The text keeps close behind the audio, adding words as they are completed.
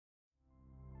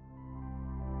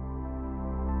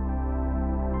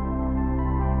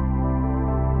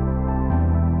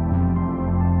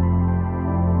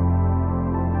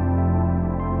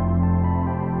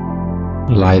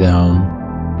lie down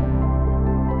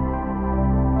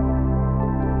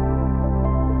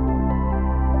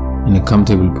in a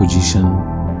comfortable position.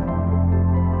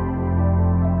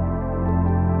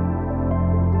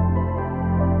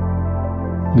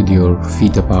 With your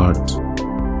feet apart.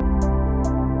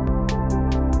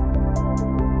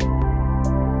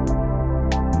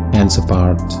 Hands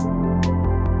apart.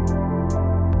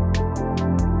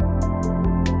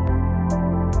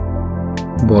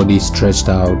 Body stretched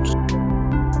out.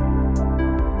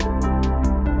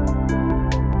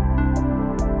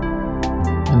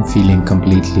 And feeling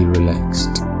completely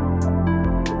relaxed.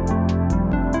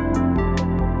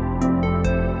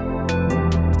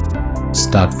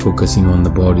 Start focusing on the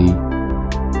body.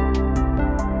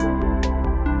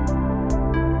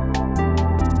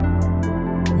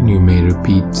 And you may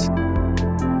repeat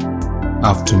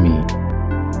after me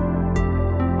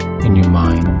in your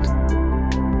mind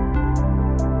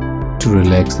to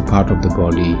relax the part of the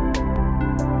body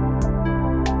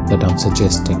that I'm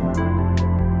suggesting.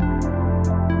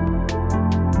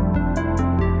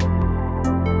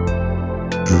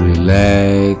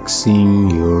 Relaxing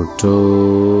your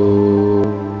toes.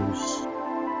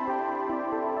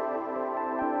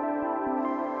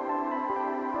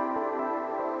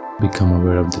 Become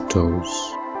aware of the toes.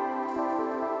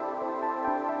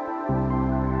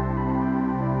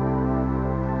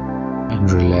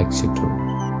 And relax your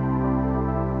toes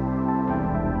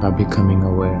by becoming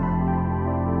aware.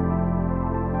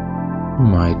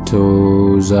 My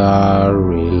toes are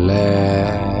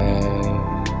relaxed.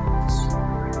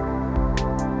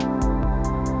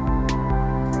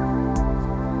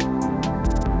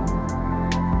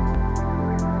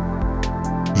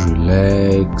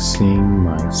 Relaxing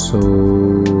my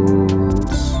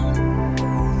soles.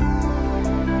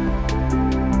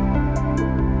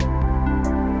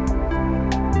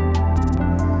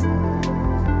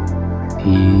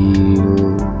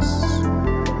 Heels.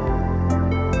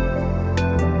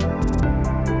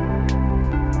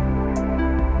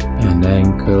 And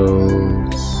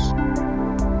ankles.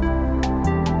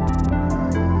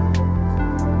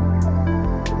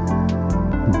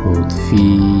 Both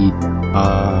feet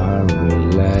are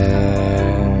relaxed.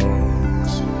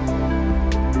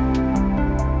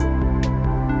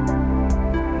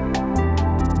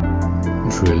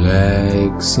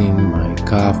 Relaxing my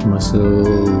calf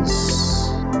muscles.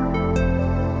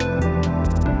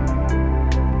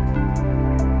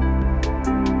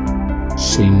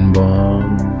 Shin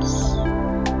bones.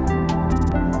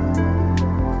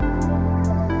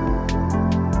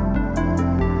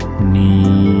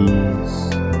 Knees.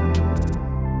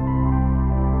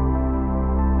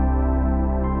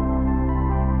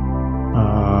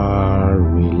 Are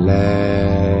relaxed.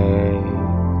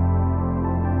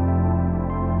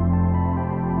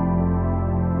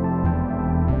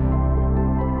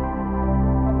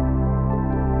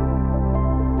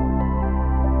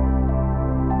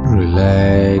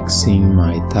 Relaxing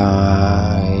my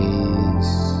thighs.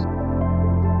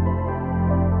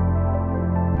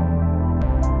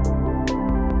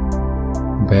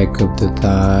 Back of the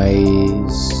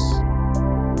thighs.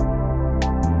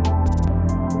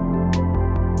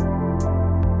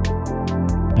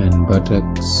 And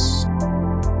buttocks.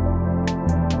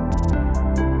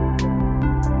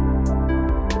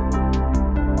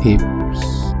 Hips.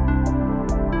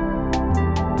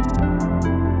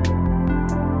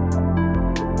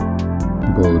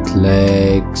 Both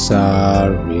legs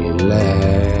are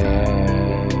relaxed.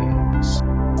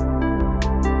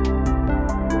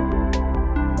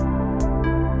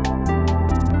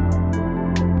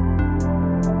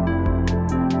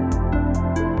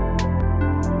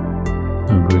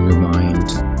 Now bring your mind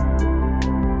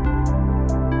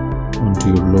onto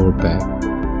your lower back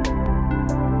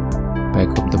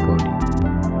of the body.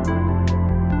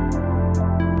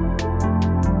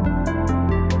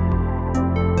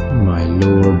 My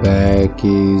lower back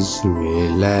is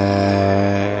relaxed.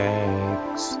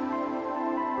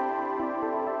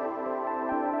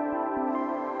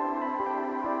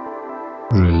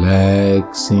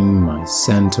 Relaxing my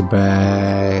center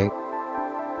back.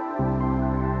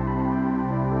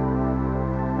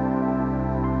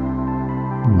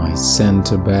 My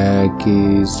center back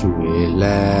is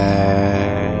relaxed.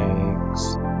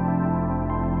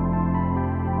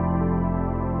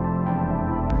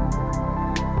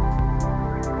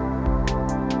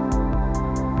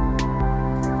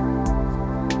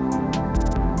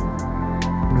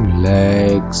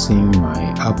 Relaxing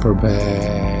my upper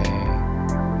back.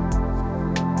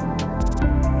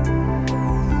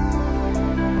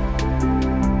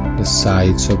 The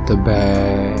sides of the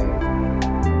back.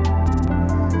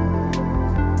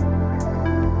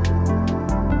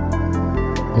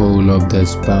 whole of the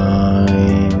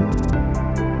spine.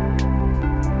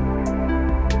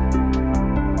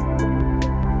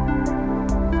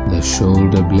 The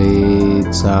shoulder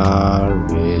blades are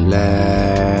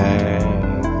relaxed.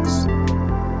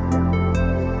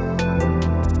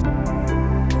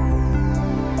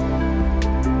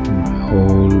 My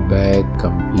whole back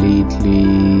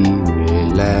completely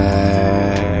relaxed.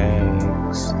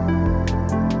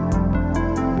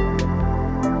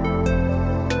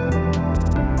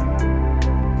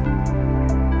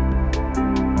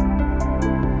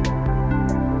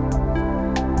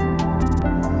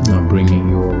 Now bringing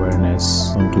your awareness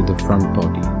onto the front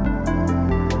body.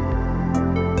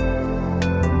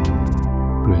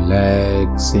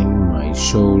 Relaxing my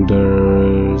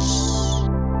shoulders,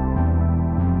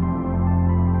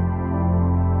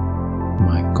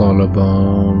 my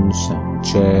collarbones and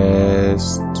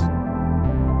chest.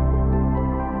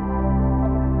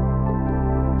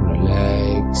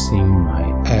 Relaxing my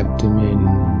abdomen.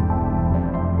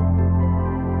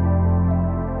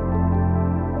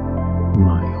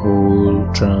 My whole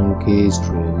trunk is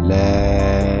relaxed.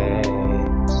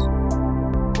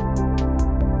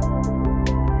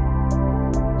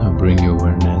 Now bring your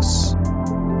awareness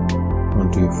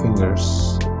onto your fingers.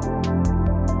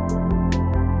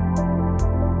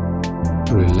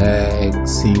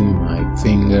 Relaxing my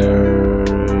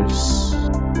fingers,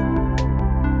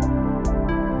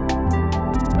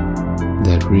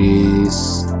 the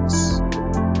wrists,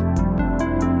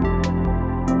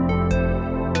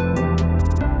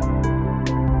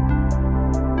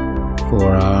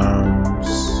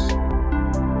 forearms,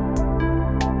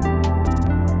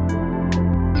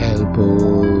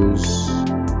 elbows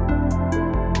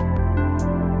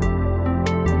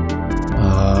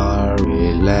are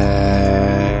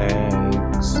relaxed.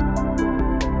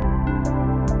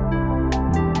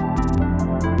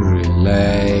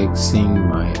 Relaxing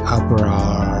my upper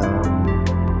arm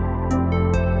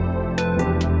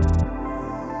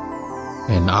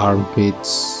and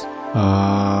armpits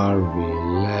are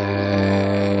relaxed.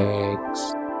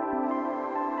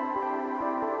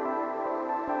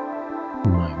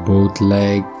 My both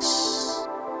legs,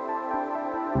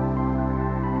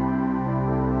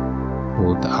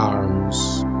 both arms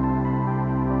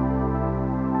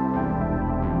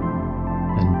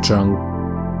and trunk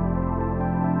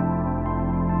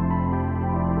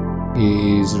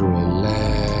is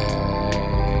relaxed.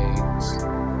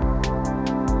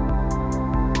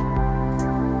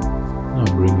 Now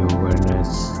bring your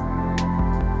awareness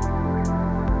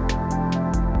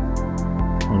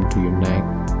onto your neck.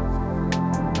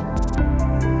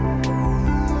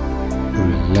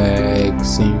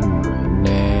 Relaxing my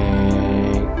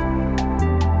neck,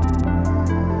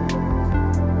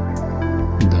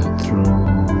 the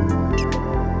throat,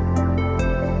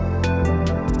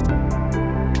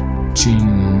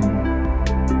 chin,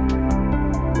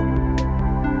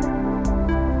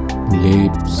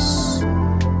 lips,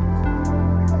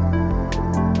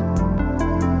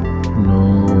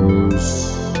 nose,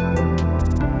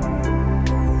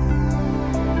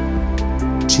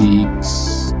 cheeks,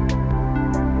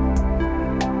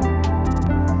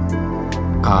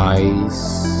 eyes,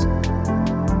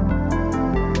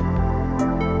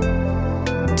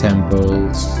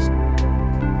 temples,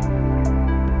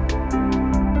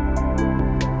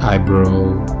 eyebrow,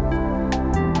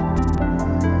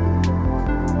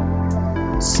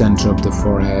 center of the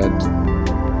forehead,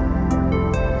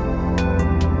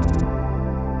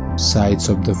 sides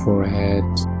of the forehead,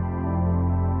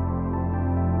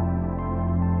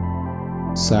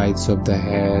 sides of the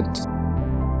head,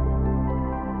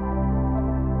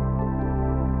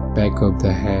 back of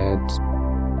the head,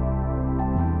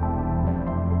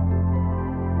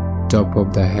 top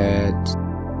of the head,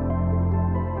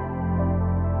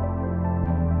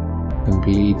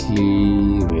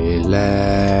 completely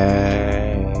relaxed.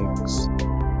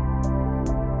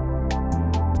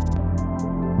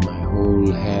 My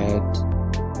whole head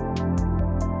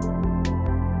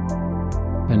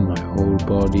and my whole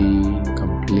body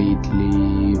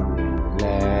completely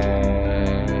relaxed.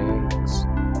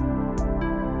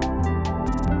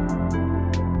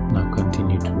 Now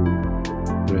continue to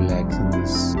relax in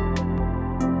this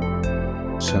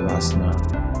Shavasana.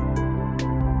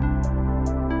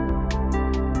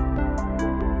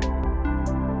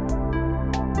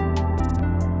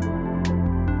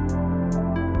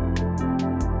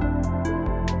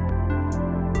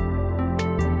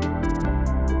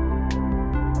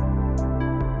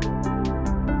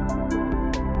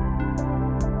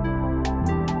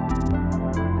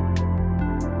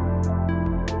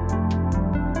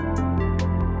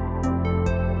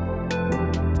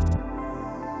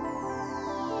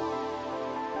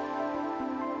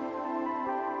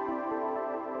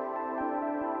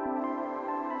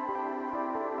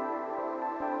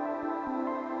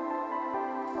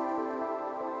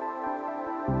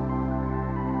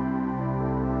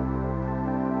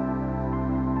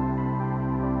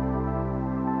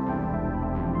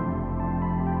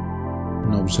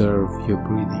 Observe your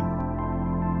breathing.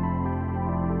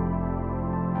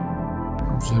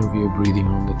 Observe your breathing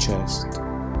on the chest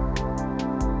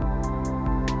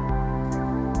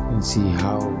and see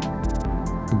how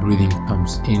the breathing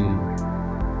comes in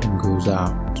and goes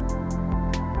out.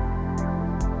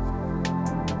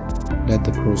 Let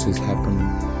the process happen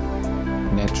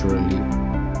naturally,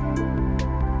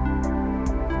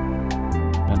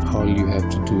 and all you have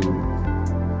to do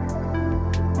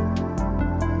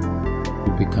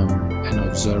to become an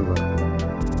observer.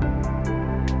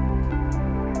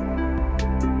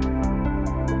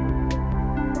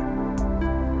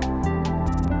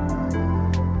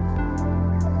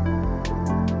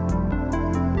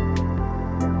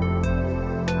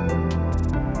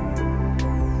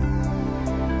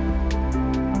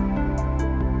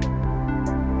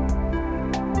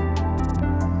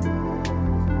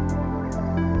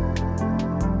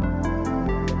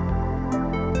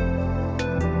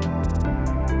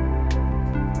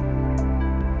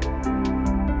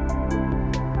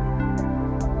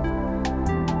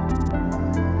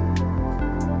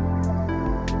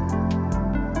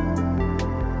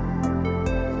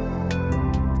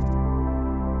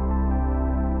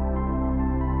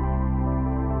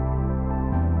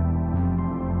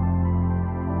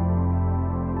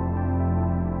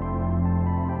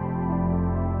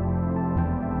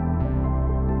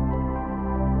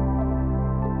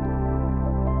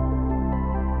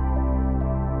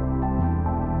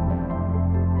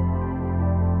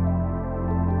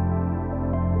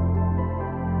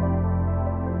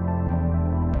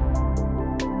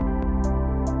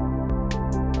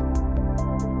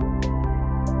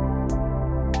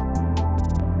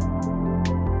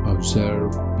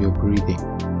 Observe your breathing.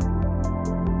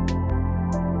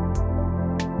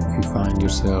 If you find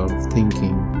yourself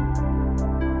thinking,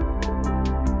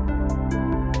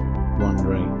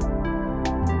 wondering,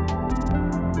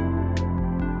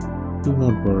 do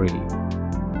not worry.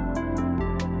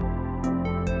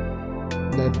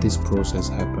 Let this process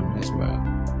happen as well.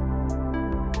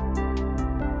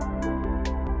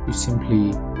 You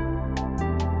simply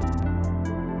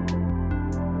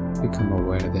become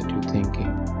aware that you're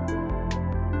thinking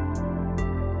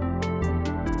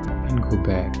and go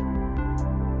back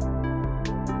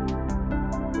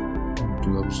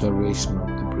to observation of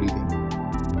the breathing.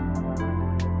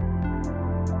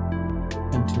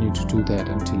 Continue to do that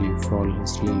until you fall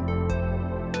asleep.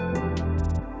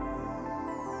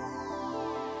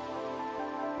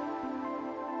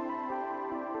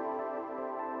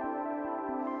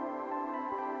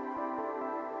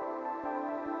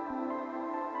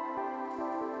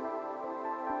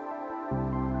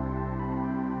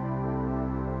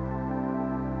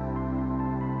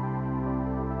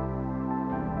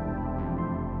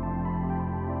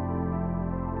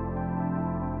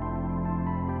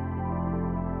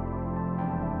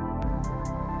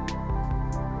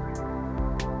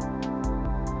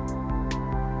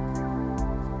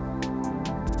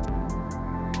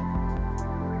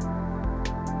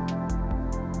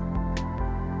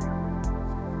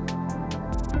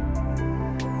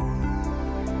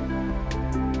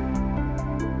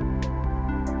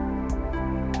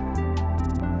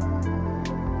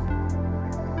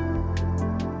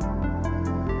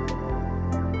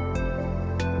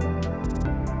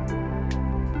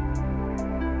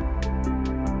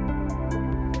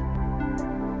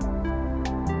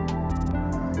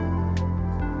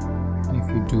 If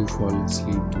you do fall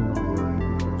asleep, do not worry,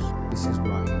 because this is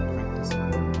why you practice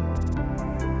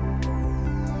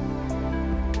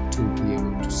to be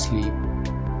able to sleep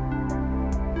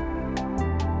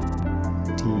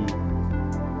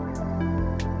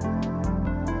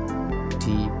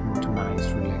deep into nice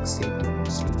relaxating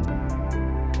sleep.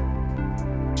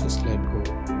 Just let go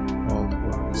all the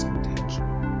worries and tension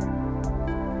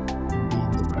and be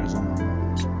in the present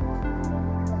moment,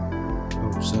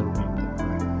 observing the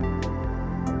breath.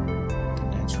 The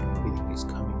natural breathing is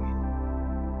coming in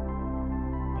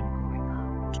and going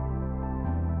out.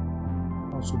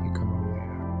 Also become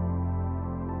aware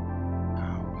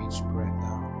how each breath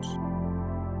out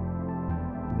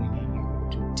bringing you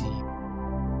to deep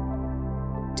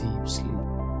sleep,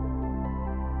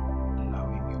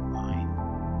 allowing your mind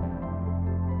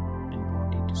and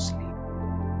body to sleep,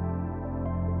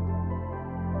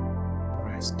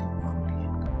 resting fully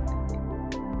and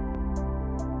completely.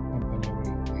 And whenever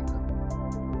you wake up in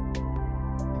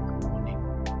the morning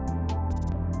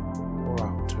or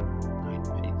after night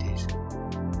meditation,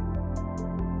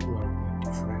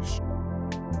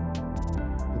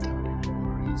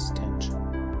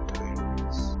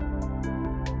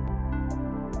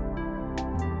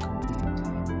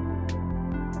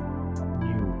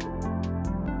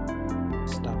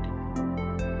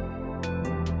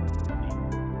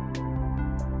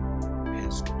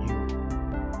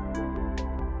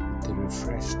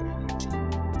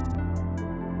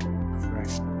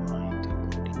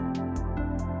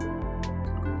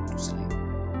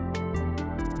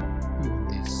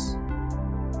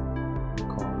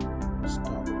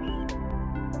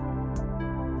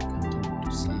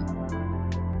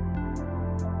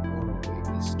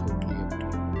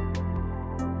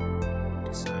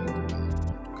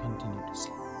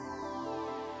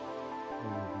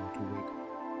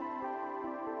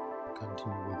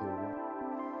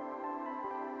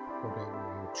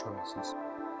 choices.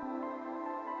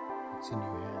 It's in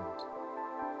your hand.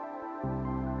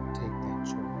 Take that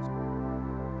choice.